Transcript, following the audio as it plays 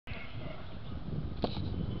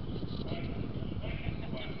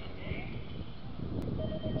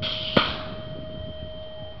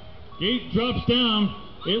8 drops down.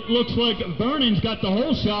 It looks like Vernon's got the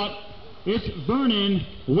whole shot. It's Vernon,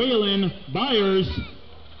 Waylon, Byers.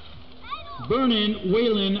 Vernon,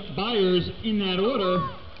 Waylon, Byers in that order.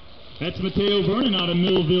 That's Mateo Vernon out of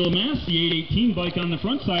Millville, Mass. The 818 bike on the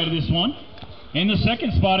front side of this one. In the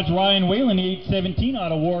second spot, it's Ryan Whalen, 817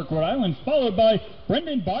 out of Warwick, Rhode Island, followed by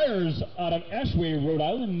Brendan Byers out of Ashway, Rhode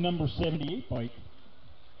Island, number 78 bike.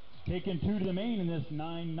 Taking 2 to the main in this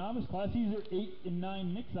 9 novice class. These are 8 and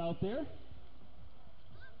 9 nicks out there.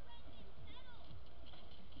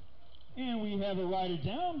 And we have a rider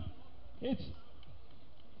down.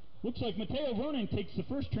 Looks like Mateo Vernon takes the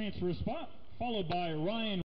first transfer spot, followed by Ryan